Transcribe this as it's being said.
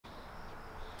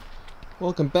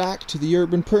Welcome back to the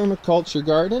Urban Permaculture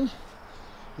Garden.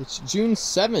 It's June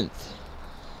 7th,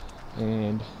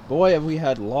 and boy have we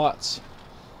had lots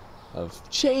of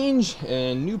change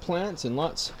and new plants and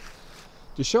lots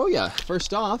to show ya.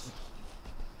 First off,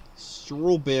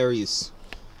 strawberries.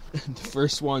 The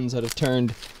first ones that have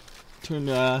turned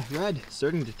red,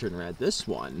 starting to turn red. This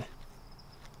one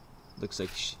looks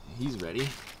like he's ready.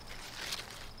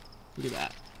 Look at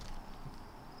that.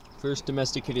 First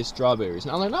domesticated strawberries.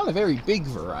 Now they're not a very big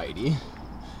variety,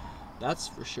 that's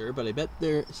for sure, but I bet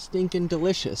they're stinking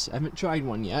delicious. I haven't tried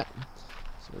one yet,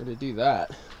 so we're gonna do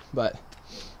that. But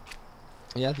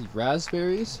yeah, these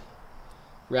raspberries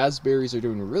are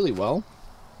doing really well.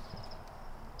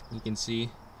 You can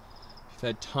see we've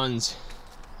had tons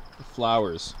of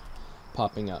flowers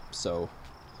popping up, so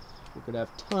we're gonna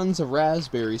have tons of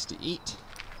raspberries to eat.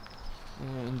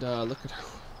 And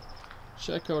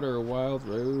check out our wild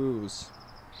rose.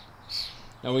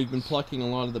 Now we've been plucking a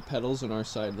lot of the petals on our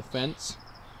side of the fence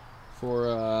for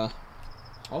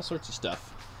all sorts of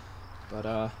stuff. But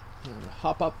I'm gonna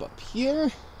hop up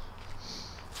here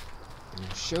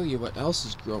and show you what else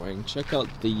is growing. Check out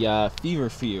the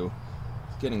feverfew.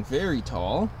 It's getting very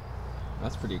tall.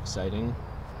 That's pretty exciting.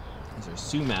 There's our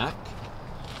sumac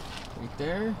right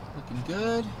there, looking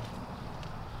good.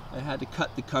 I had to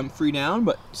cut the comfrey down,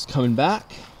 but it's coming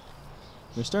back.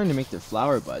 They're starting to make their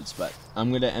flower buds, but I'm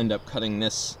going to end up cutting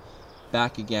this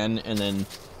back again, and then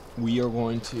we are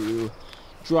going to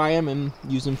dry them and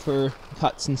use them for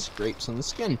cuts and scrapes on the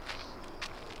skin.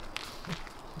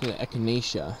 Look at the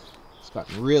echinacea. It's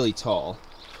gotten really tall,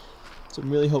 so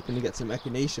I'm really hoping to get some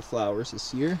echinacea flowers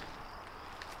this year.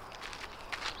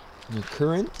 And the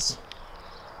currants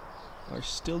are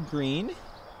still green. You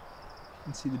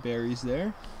can see the berries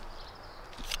there.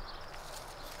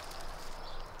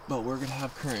 But we're gonna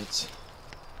have currants.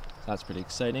 That's pretty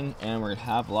exciting, and we're gonna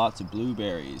have lots of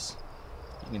blueberries.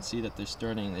 You can see that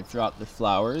they've dropped their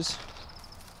flowers.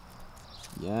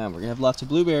 Yeah, we're gonna have lots of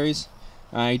blueberries.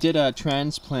 I did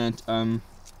transplant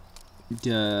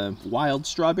the wild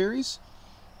strawberries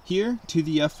here to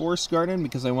the forest garden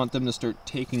because I want them to start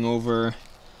taking over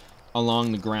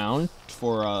along the ground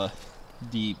for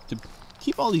to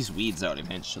keep all these weeds out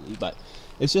eventually. But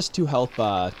it's just to help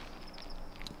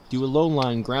do a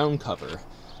low-lying ground cover,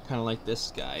 kind of like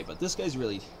this guy. But this guy's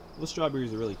those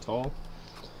strawberries are really tall,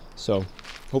 so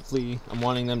hopefully I'm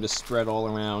wanting them to spread all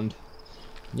around.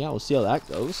 Yeah, we'll see how that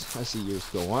goes as the years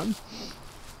go on.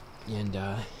 And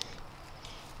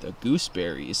the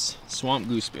gooseberries, swamp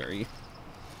gooseberry,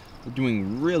 are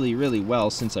doing really well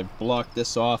since I've blocked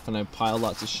this off and I've piled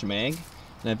lots of schmag,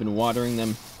 and I've been watering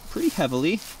them pretty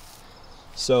heavily.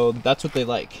 So that's what they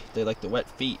like. They like the wet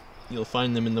feet. You'll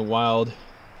find them in the wild,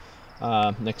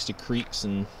 next to creeks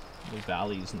and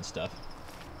valleys and stuff.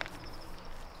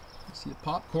 See the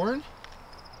popcorn?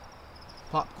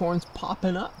 Popcorn's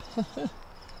popping up.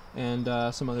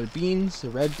 And some other beans, the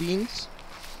red beans.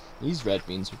 These red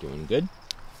beans are doing good.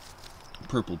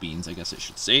 Purple beans, I guess I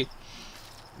should say.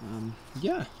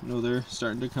 Yeah, no, they're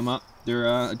starting to come up. They're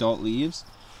adult leaves.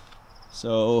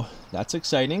 So that's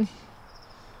exciting.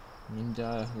 And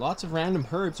lots of random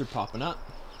herbs are popping up.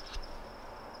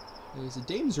 There's a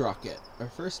Dame's Rocket, our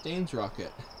first Dame's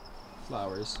Rocket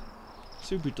flowers.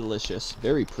 Super delicious,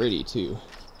 very pretty too. You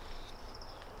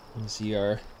can see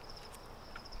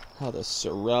how the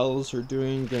sorrels are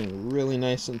doing, getting really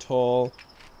nice and tall.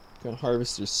 Gonna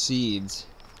harvest their seeds,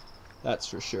 that's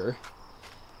for sure.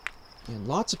 And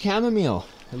lots of chamomile.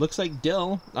 It looks like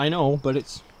dill, I know, but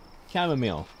it's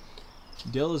chamomile.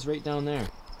 Dill is right down there,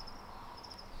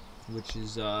 which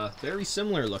is very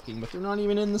similar looking, but they're not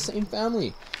even in the same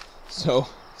family. So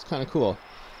it's kind of cool.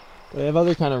 But I have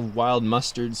other kind of wild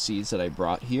mustard seeds that I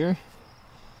brought here.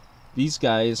 These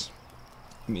guys,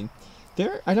 I mean,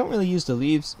 I don't really use the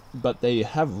leaves, but they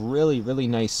have really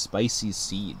nice spicy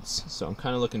seeds. So I'm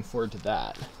kind of looking forward to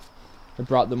that. I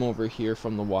brought them over here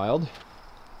from the wild.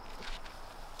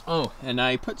 Oh, and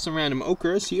I put some random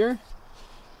okras here,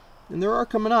 and they are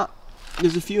coming up.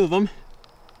 There's a few of them.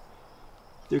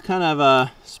 They're kind of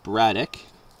sporadic.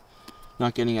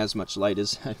 Not getting as much light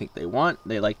as I think they want.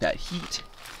 They like that heat.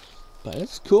 But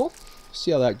it's cool.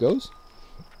 See how that goes.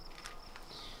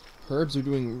 Herbs are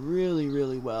doing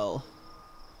really well.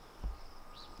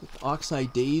 The oxeye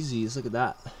daisies, look at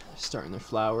that. They're starting their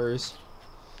flowers.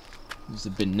 There's the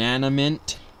banana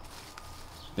mint.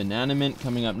 Banana mint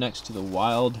coming up next to the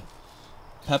wild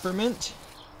peppermint.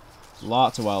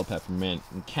 Lots of wild peppermint.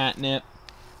 And catnip.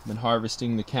 Been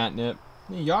harvesting the catnip.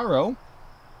 The yarrow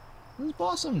has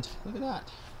blossomed. Look at that.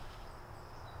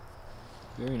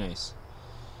 Very nice.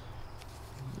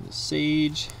 And the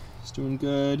sage is doing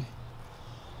good.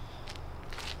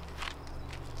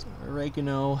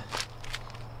 oregano.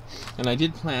 And I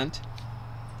did plant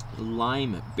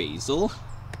lime basil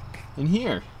in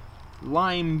here.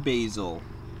 Lime basil.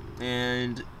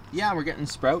 And yeah, we're getting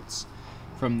sprouts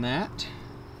from that.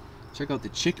 Check out the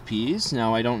chickpeas.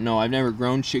 Now I don't know, I've never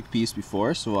grown chickpeas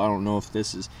before, so I don't know if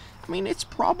this is, I mean, there's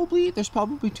probably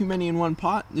too many in one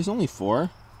pot. There's only 4,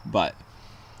 but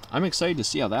I'm excited to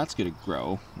see how that's gonna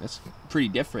grow. That's pretty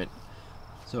different.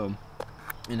 So,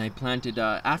 and I planted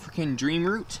African dream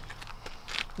root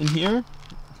in here,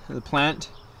 the plant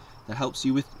that helps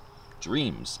you with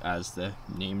dreams, as the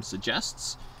name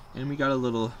suggests. And we got a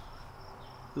little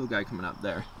guy coming up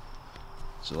there,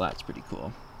 so that's pretty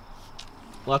cool.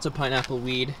 Lots of pineapple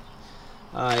weed.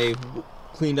 I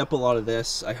cleaned up a lot of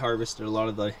this. I harvested a lot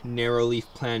of the narrow leaf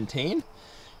plantain.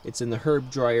 It's in the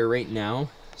herb dryer right now,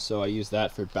 so I use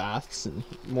that for baths and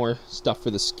more stuff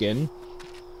for the skin.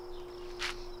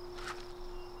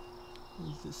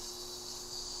 The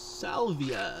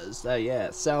salvias. Yeah,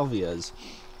 salvias.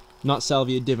 Not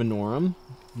Salvia divinorum.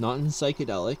 Not in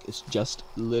psychedelic. It's just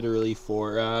literally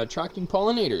for attracting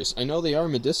pollinators. I know they are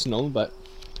medicinal, but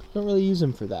I don't really use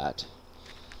them for that.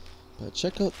 But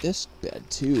check out this bed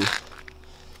too.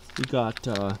 We got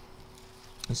a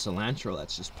cilantro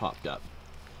that's just popped up,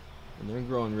 and they're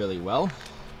growing really well.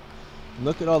 And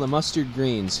look at all the mustard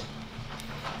greens.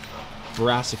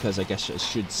 Brassicas, I guess I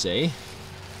should say,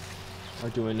 are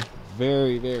doing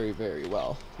very, very, very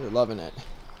well. They're loving it,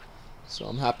 so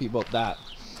I'm happy about that.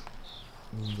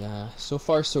 And so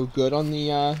far so good on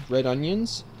the red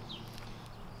onions.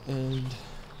 And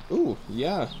ooh,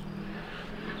 yeah,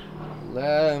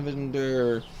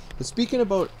 lavender. But speaking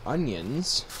about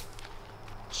onions,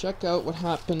 check out what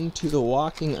happened to the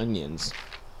walking onions.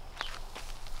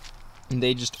 And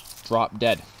they just dropped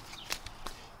dead.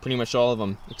 Pretty much all of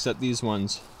them, except these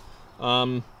ones.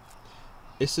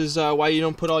 This is why you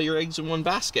don't put all your eggs in one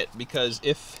basket, because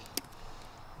if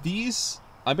these,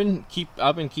 I've been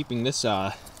keeping this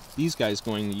these guys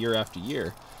going year after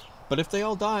year, but if they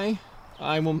all die,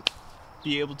 I won't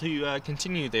be able to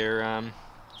continue their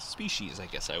species, I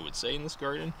guess I would say, in this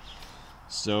garden.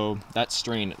 So that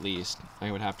strain, at least,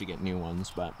 I would have to get new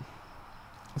ones, but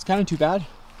it's kind of too bad.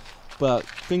 But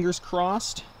fingers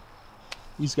crossed,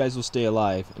 these guys will stay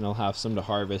alive, and I'll have some to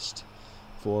harvest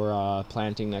for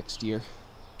planting next year.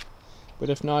 But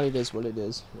if not, it is what it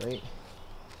is, right?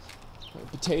 Our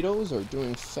potatoes are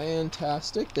doing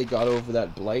fantastic. They got over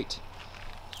that blight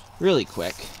really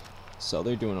quick, so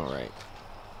they're doing all right.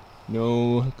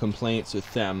 No complaints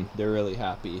with them. They're really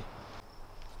happy.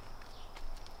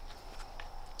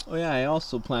 Oh yeah, I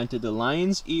also planted the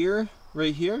lion's ear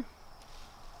right here,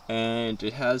 and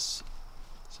it has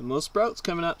some little sprouts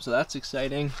coming up, so that's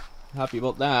exciting. Happy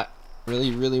about that.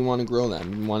 Really want to grow them.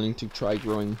 Been wanting to try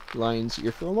growing lion's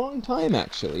ear for a long time,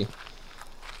 actually.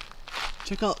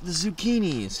 Check out the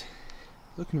zucchinis.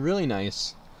 Looking really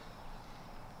nice.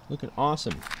 Looking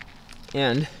awesome.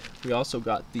 And we also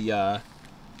got the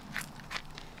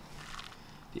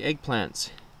eggplants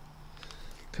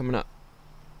coming up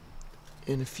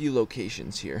in a few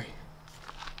locations here.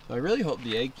 So I really hope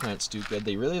the eggplants do good.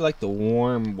 They really like the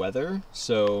warm weather,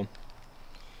 so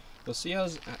we'll see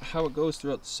how it goes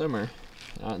throughout the summer.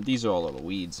 These are all little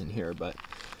weeds in here, but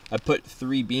I put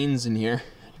 3 beans in here.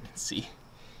 You can see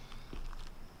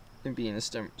the bean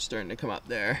is starting to come up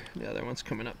there. The other one's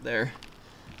coming up there.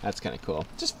 That's kind of cool.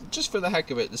 Just for the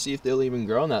heck of it, to see if they'll even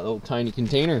grow in that little tiny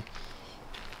container.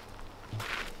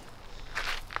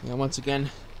 Yeah, once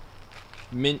again,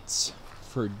 mints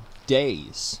for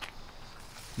days.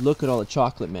 Look at all the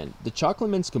chocolate mint. The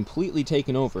chocolate mint's completely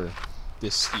taken over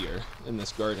this year in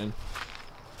this garden.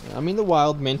 I mean, the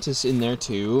wild mint is in there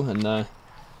too, and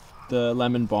the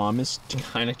lemon balm is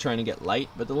kind of trying to get light,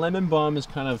 but the lemon balm is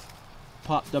kind of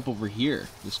popped up over here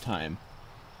this time.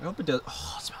 I hope it does.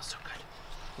 Oh, it smells so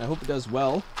good. I hope it does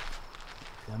well.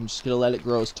 I'm just gonna let it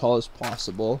grow as tall as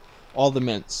possible. All the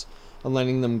mints. I'm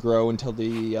letting them grow until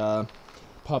they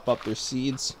pop up their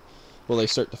seeds. Well, they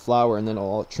start to flower, and then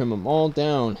I'll trim them all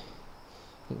down.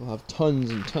 And we'll have tons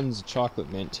and tons of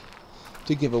chocolate mint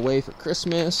to give away for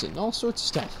Christmas and all sorts of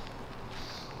stuff.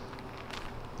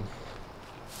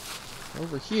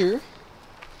 Over here,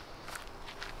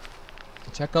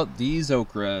 check out these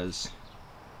okras.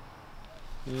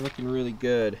 They're looking really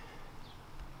good.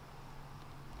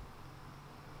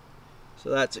 So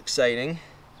that's exciting.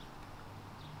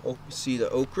 Oh, you see the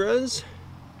okras?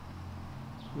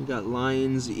 We got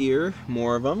lion's ear,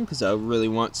 more of them, because I really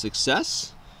want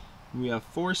success. We have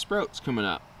 4 sprouts coming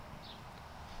up.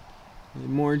 And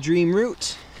more dream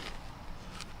root.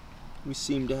 We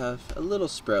seem to have a little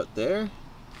sprout there.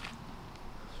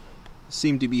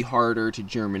 seem to be harder to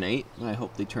germinate. I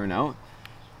hope they turn out.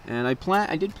 And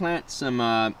I did plant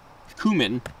some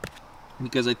cumin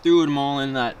because I threw them all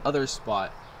in that other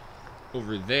spot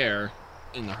over there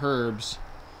in the herbs.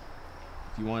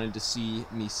 If you wanted to see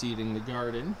me seeding the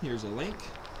garden, here's a link.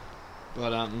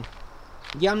 But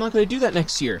yeah, I'm not going to do that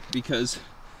next year because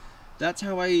that's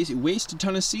how I waste a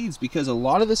ton of seeds, because a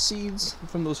lot of the seeds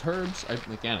from those herbs, I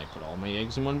put all my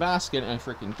eggs in one basket and I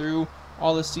freaking threw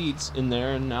all the seeds in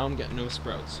there, and now I'm getting no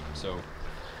sprouts. So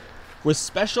with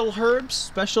special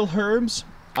herbs,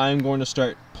 I'm going to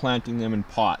start planting them in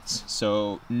pots.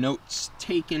 So notes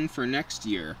taken for next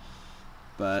year.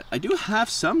 But I do have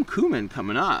some cumin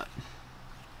coming up,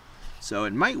 so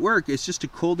it might work. It's just a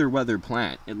colder weather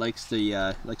plant. It likes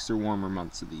the warmer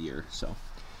months of the year. So,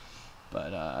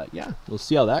 but yeah, we'll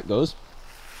see how that goes.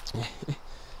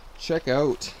 Check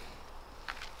out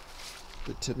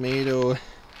the tomato.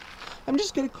 I'm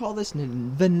just gonna call this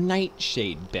the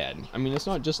nightshade bed. I mean, it's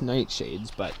not just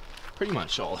nightshades, but pretty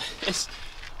much all this.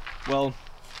 Well,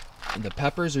 the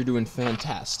peppers are doing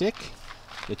fantastic.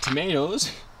 The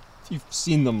tomatoes, if you've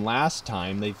seen them last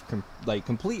time, they've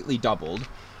completely doubled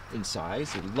in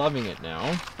size. They're loving it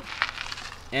now.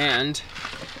 And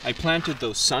I planted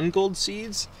those sun gold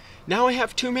seeds. Now I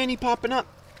have too many popping up.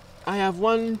 I have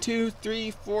 1, 2,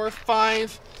 3, 4,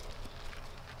 5,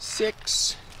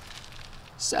 6,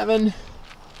 7,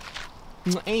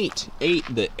 8.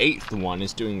 The 8th one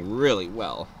is doing really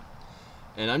well.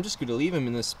 And I'm just going to leave him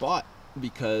in this spot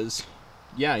because,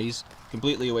 yeah, he's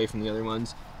completely away from the other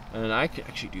ones. And I could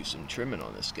actually do some trimming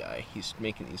on this guy. He's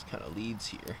making these kind of leads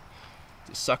here.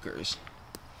 The suckers.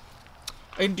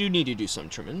 I do need to do some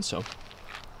trimming, so.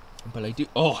 But I do.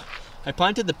 Oh, I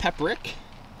planted the pepperick.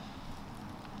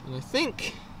 And I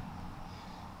think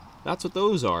that's what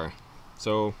those are.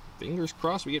 So, fingers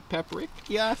crossed we get pepperick.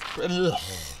 Yeah.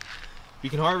 We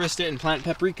can harvest it and plant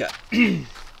paprika.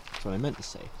 That's what I meant to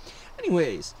say.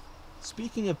 Anyways,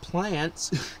 speaking of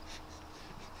plants.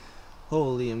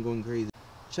 Holy, I'm going crazy.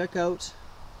 Check out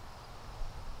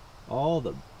all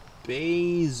the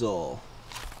basil.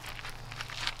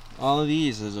 All of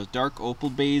these. There's a dark opal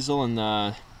basil and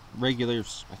the regular,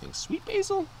 I think, sweet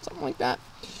basil? Something like that.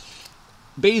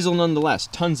 Basil nonetheless,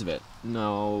 tons of it.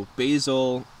 No,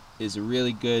 basil is a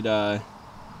really good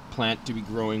plant to be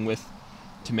growing with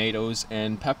tomatoes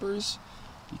and peppers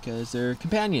because they're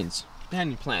companion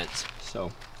plants.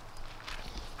 So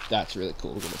that's really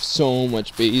cool. We're gonna have so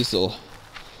much basil.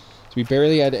 So we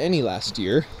barely had any last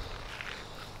year.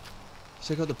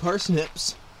 Check out the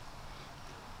parsnips.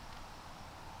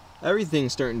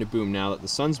 Everything's starting to boom now that the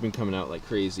sun's been coming out like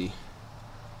crazy.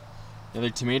 Another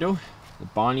tomato, the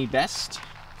Bonnie Best.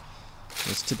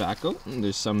 There's tobacco. And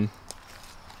there's some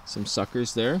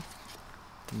suckers there.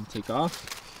 Take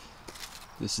off.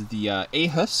 This is the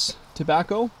Ahus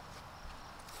tobacco.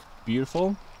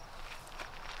 Beautiful.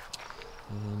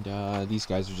 And these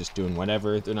guys are just doing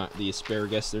whatever. They're not the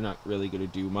asparagus. They're not really going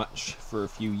to do much for a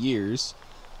few years,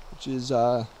 which is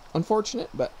unfortunate,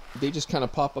 but they just kind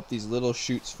of pop up these little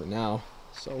shoots for now.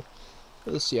 So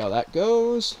let's see how that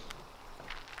goes.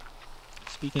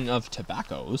 Speaking of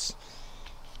tobaccos,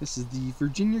 this is the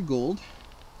Virginia Gold.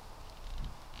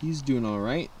 He's doing all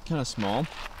right. Kind of small,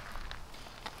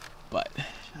 but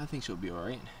I think she'll be all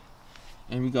right.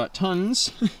 And we got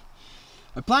tons.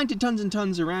 I planted tons and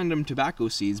tons of random tobacco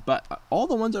seeds, but all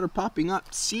the ones that are popping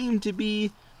up seem to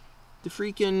be the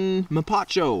freaking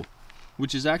mapacho,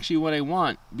 which is actually what I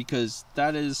want, because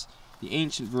that is the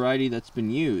ancient variety that's been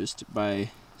used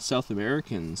by South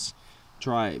American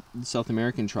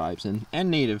tribes and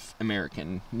Native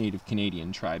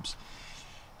Canadian tribes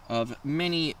of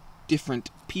many different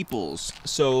peoples.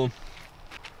 So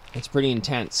it's pretty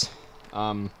intense.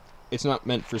 It's not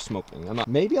meant for smoking.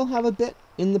 Maybe I'll have a bit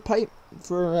in the pipe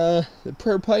for the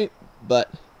prayer pipe, but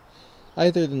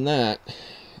other than that,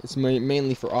 it's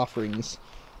mainly for offerings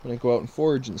when I go out and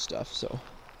forage and stuff. So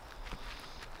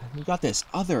we got this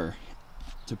other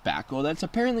tobacco that's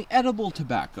apparently edible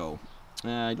tobacco.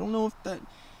 I don't know if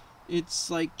it's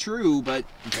like true, but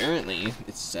apparently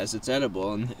it says it's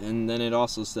edible, and then it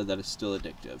also said that it's still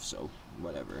addictive. So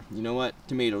whatever. You know what?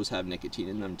 Tomatoes have nicotine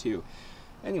in them too.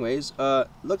 Anyways,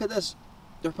 look at this.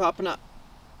 They're popping up.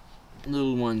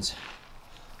 Little ones. So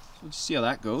we'll just see how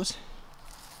that goes.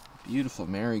 Beautiful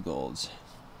marigolds.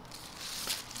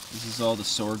 This is all the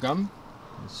sorghum.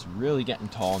 It's really getting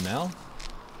tall now.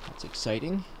 That's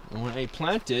exciting. And when I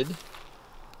planted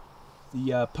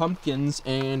the pumpkins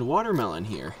and watermelon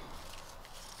here.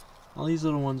 All these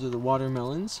little ones are the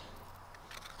watermelons.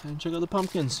 And check out the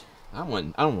pumpkins. That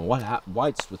one, I don't know why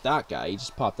it's with that guy. He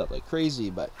just popped up like crazy,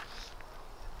 but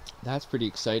that's pretty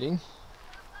exciting.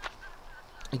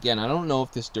 Again, I don't know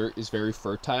if this dirt is very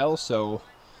fertile, so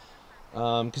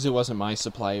because it wasn't my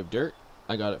supply of dirt.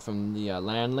 I got it from the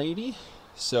landlady,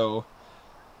 so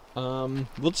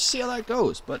we'll just see how that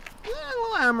goes. But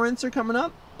little amaranths are coming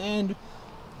up, and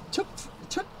took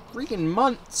freaking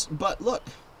months. But look,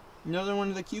 another one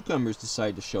of the cucumbers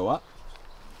decided to show up.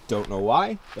 Don't know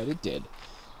why, but it did.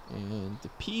 And the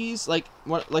peas, like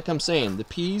I'm saying, the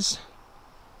peas,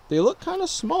 they look kind of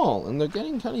small, and they're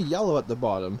getting kind of yellow at the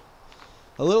bottom.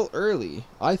 A little early,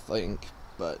 I think,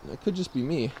 but it could just be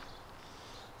me.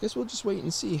 Guess we'll just wait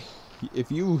and see.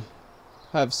 If you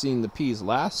have seen the peas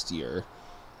last year,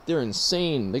 they're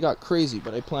insane. They got crazy,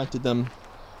 but I planted them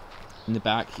in the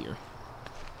back here.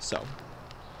 So,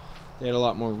 they had a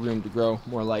lot more room to grow,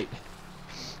 more light.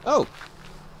 Oh,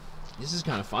 this is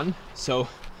kind of fun. So,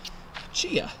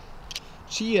 chia.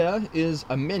 Chia is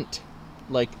a mint,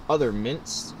 like other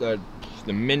mints. The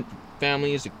mint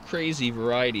family is a crazy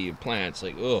variety of plants.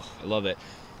 Like, ugh, I love it.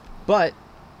 But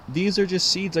these are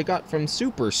just seeds I got from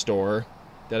Superstore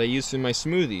that I use in my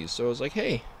smoothies. So I was like,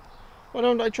 hey, why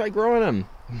don't I try growing them?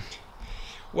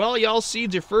 Well, y'all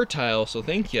seeds are fertile, so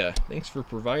thank you. Thanks for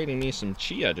providing me some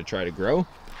chia to try to grow.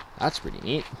 That's pretty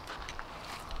neat.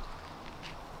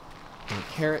 And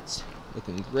carrots,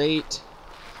 looking great.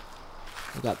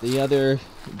 I got the other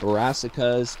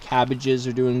brassicas. Cabbages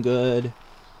are doing good.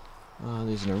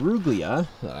 There's an arugula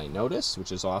that I noticed,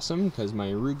 which is awesome because my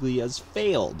aruglias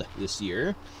failed this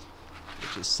year,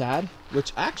 which is sad.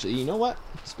 Which actually, you know what?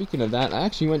 Speaking of that, I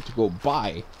actually went to go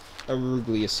buy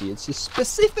arugula seeds to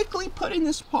specifically put in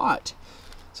this pot.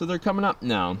 So they're coming up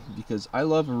now because I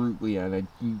love arugula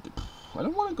and I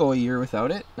don't want to go a year without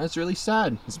it. That's really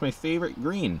sad. It's my favorite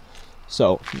green.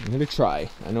 So I'm gonna try.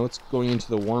 I know it's going into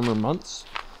the warmer months,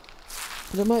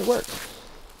 but it might work.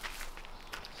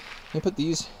 I put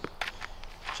these.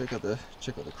 Check out the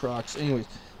crocs. Anyways,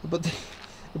 I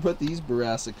put these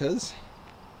brassicas.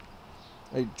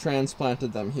 I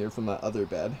transplanted them here from that other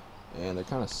bed, and they're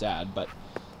kind of sad. But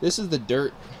this is the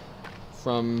dirt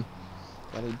from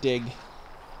that I dig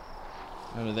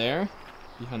out of there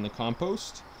behind the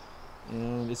compost,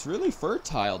 and it's really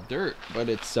fertile dirt, but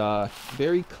it's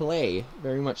very clay,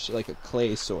 very much like a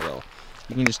clay soil.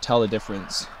 You can just tell the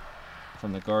difference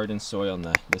from the garden soil and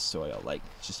this soil, like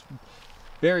just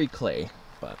very clay.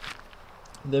 But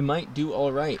they might do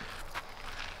all right.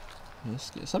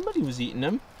 Somebody was eating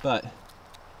them, but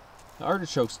the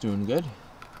artichoke's doing good.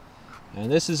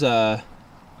 And this is a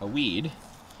weed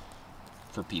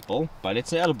for people, but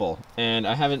it's edible. And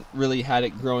I haven't really had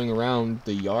it growing around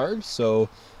the yard, so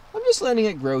I'm just letting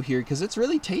it grow here because it's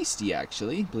really tasty,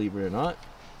 actually, believe it or not.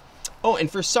 Oh,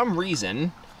 and for some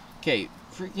reason, okay,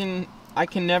 freaking, I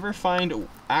can never find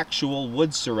actual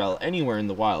wood sorrel anywhere in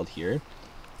the wild here.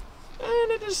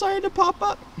 And it decided to pop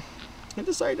up. It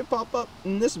decided to pop up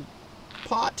in this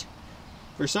pot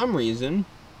for some reason.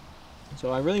 So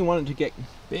I really wanted to get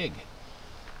big.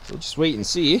 So just wait and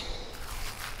see.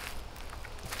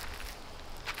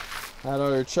 That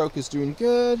artichoke is doing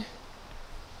good.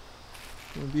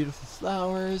 More beautiful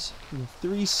flowers. And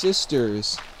 3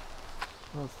 sisters.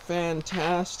 Oh,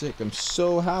 fantastic. I'm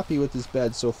so happy with this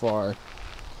bed so far.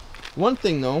 One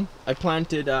thing though, I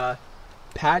planted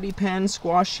patty pan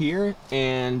squash here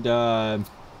and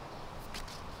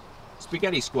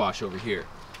spaghetti squash over here.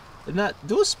 And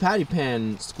those patty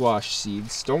pan squash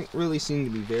seeds don't really seem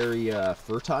to be very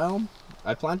fertile.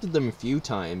 I planted them a few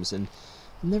times and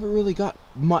never really got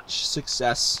much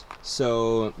success.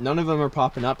 So none of them are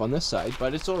popping up on this side,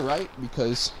 but it's alright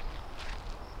because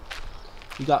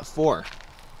we got 4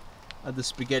 of the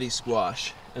spaghetti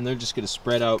squash and they're just going to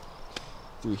spread out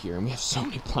through here. And we have so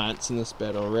many plants in this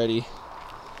bed already.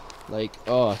 Like,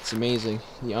 oh, it's amazing.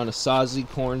 The Anasazi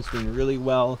corn's doing really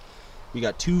well. We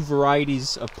got 2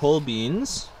 varieties of pole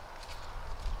beans.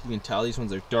 You can tell these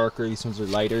ones are darker, these ones are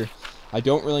lighter. I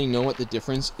don't really know what the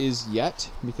difference is yet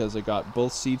because I got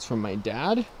both seeds from my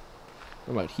dad,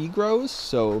 from what he grows.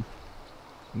 So,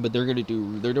 but they're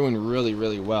doing really,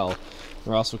 really well.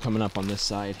 They're also coming up on this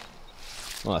side.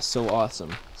 Oh, that's so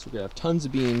awesome. So we're gonna have tons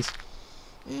of beans.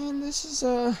 And this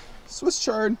is Swiss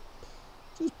chard.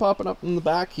 Just popping up in the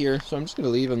back here, so I'm just gonna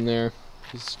leave them there.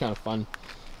 This is kind of fun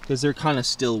because they're kind of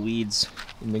still weeds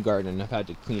in the garden. I've had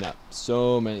to clean up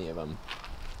so many of them.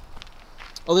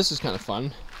 Oh, this is kind of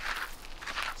fun.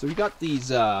 So we got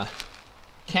these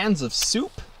cans of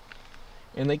soup,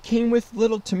 and they came with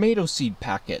little tomato seed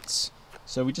packets.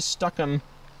 So we just stuck them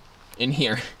in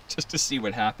here just to see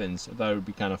what happens. I thought it would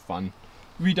be kind of fun.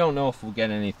 We don't know if we'll get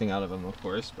anything out of them, of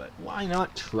course, but why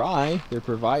not try? They're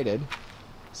provided.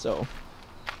 So.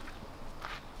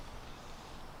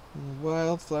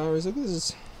 Wildflowers, look at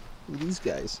this, look at these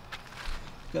guys.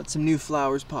 Got some new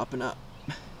flowers popping up.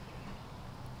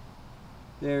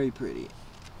 Very pretty.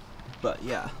 But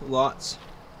yeah, lots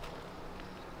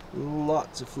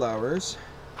of flowers.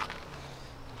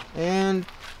 And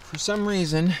for some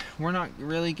reason, we're not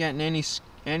really getting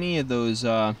any of those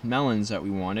melons that we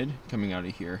wanted coming out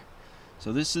of here.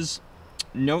 So this is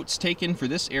notes taken for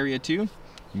this area too.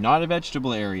 Not a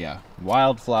vegetable area.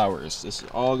 Wildflowers. This is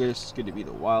all just going to be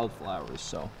the wildflowers.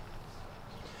 So,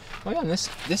 oh yeah, and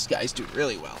this guy's doing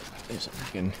really well. There's a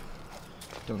freaking,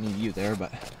 don't need you there,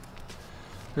 but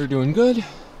they're doing good.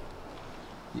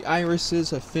 The irises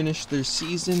have finished their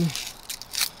season.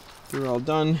 They're all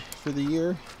done for the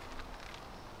year.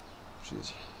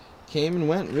 Just came and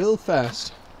went real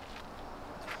fast.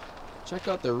 Check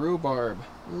out the rhubarb.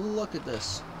 Look at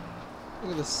this.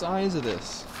 Look at the size of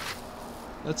this.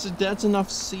 That's enough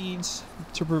seeds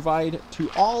to provide to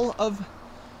all of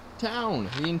town,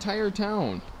 the entire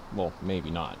town. Well, maybe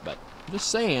not, but I'm just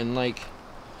saying, like,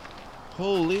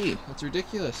 holy, that's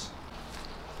ridiculous.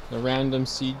 The random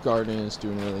seed garden is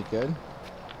doing really good.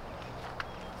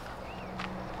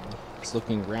 It's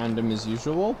looking random as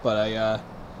usual, but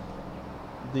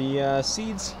the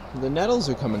seeds, the nettles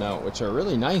are coming out, which are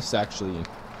really nice actually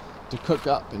to cook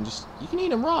up, and just, you can eat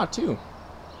them raw too.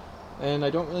 And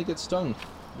I don't really get stung,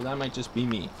 but that might just be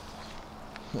me.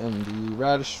 And the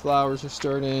radish flowers are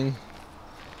starting.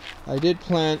 I did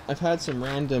plant, I've had some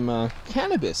random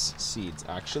cannabis seeds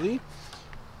actually.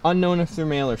 Unknown if they're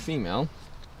male or female,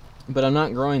 but I'm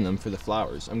not growing them for the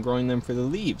flowers. I'm growing them for the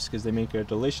leaves because they make a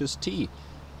delicious tea.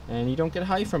 And you don't get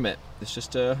high from it. It's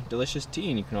just a delicious tea,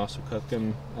 and you can also cook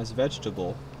them as a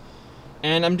vegetable.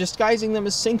 And I'm disguising them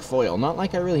as cinquefoil, not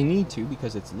like I really need to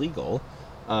because it's legal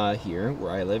here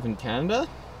where I live in Canada,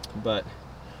 but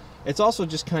it's also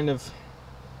just kind of,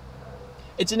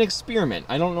 it's an experiment.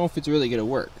 I don't know if it's really gonna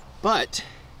work, but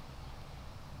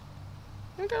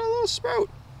I got a little sprout,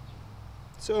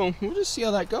 so we'll just see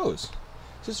how that goes,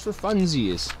 just for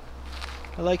funsies.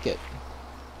 I like it.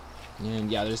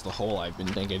 And yeah, there's the hole I've been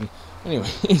thinking.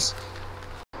 Anyways,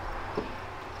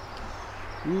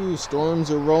 ooh,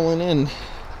 storms are rolling in,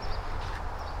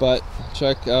 but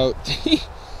check out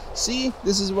see,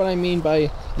 this is what I mean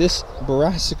by this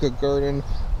brassica garden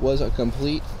was a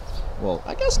complete, well,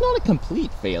 I guess not a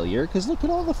complete failure, because look at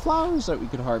all the flowers that we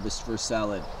could harvest for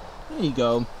salad. There you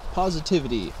go,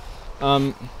 positivity.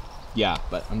 Yeah,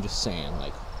 but I'm just saying,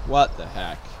 like, what the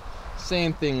heck.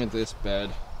 Same thing with this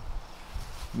bed.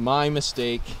 My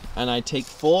mistake, and I take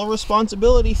full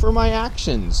responsibility for my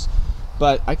actions.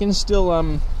 But I can still,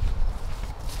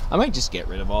 I might just get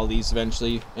rid of all these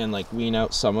eventually and like wean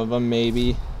out some of them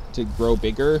maybe to grow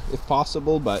bigger if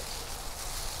possible, but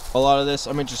a lot of this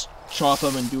I might just chop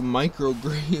them and do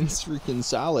microgreens freaking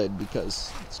salad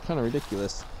because it's kind of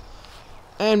ridiculous.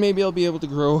 And maybe I'll be able to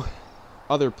grow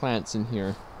other plants in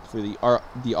here for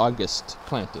the August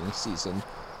planting season.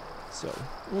 So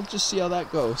we'll just see how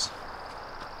that goes.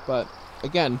 But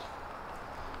again,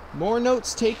 more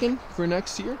notes taken for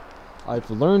next year.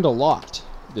 I've learned a lot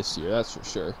this year, that's for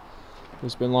sure.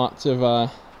 There's been lots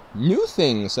of new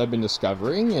things I've been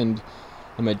discovering, and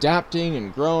I'm adapting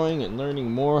and growing and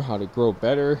learning more how to grow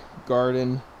better,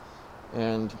 garden,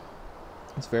 and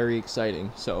it's very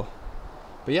exciting. So,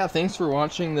 but yeah, thanks for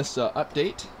watching this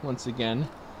update once again.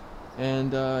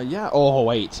 And yeah, oh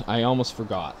wait, I almost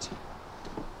forgot.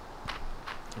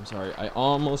 I'm sorry, I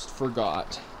almost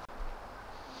forgot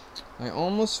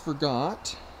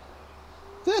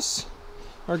this,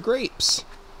 our grapes.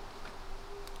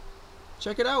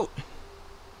 Check it out.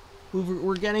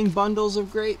 We're getting bundles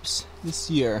of grapes this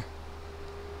year.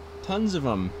 Tons of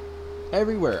them.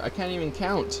 Everywhere. I can't even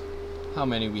count how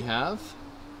many we have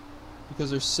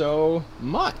because there's so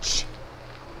much.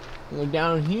 And they're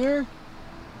down here.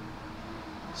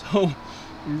 So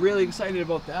I'm really excited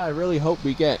about that. I really hope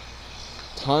we get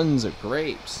tons of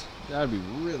grapes. That'd be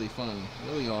really fun.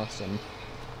 Really awesome.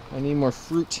 I need more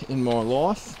fruit in my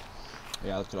life.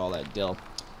 Yeah, look at all that dill.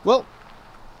 Well,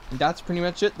 that's pretty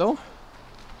much it though.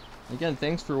 Again,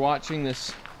 thanks for watching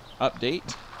this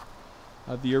update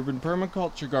of the urban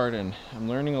permaculture garden. I'm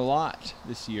learning a lot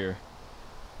this year.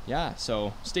 Yeah,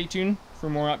 so stay tuned for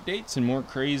more updates and more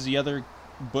crazy other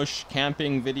bush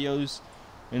camping videos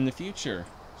in the future.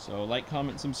 So like,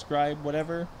 comment, subscribe,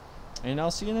 whatever, and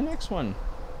I'll see you in the next one.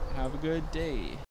 Have a good day.